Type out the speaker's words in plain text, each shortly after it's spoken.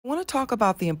want to talk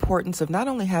about the importance of not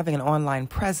only having an online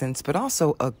presence, but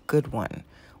also a good one.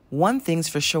 One thing's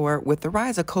for sure, with the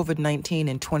rise of COVID-19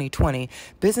 in 2020,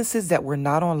 businesses that were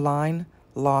not online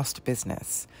lost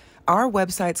business. Our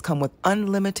websites come with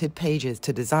unlimited pages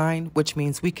to design, which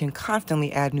means we can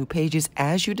constantly add new pages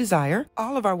as you desire.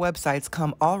 All of our websites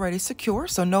come already secure,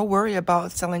 so no worry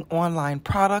about selling online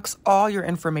products. All your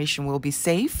information will be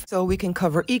safe. So we can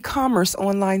cover e-commerce,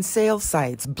 online sales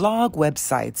sites, blog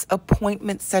websites,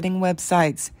 appointment setting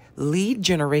websites, lead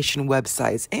generation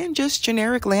websites, and just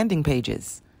generic landing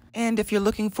pages. And if you're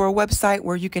looking for a website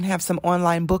where you can have some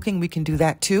online booking, we can do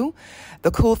that too. The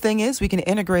cool thing is we can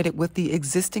integrate it with the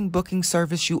existing booking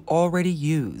service you already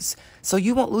use, so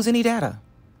you won't lose any data.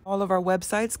 All of our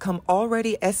websites come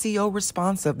already SEO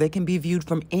responsive. They can be viewed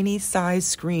from any size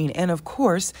screen. And of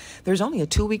course, there's only a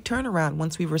 2-week turnaround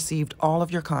once we've received all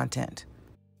of your content.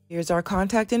 Here's our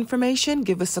contact information.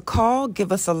 Give us a call,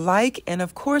 give us a like, and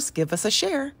of course, give us a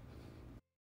share.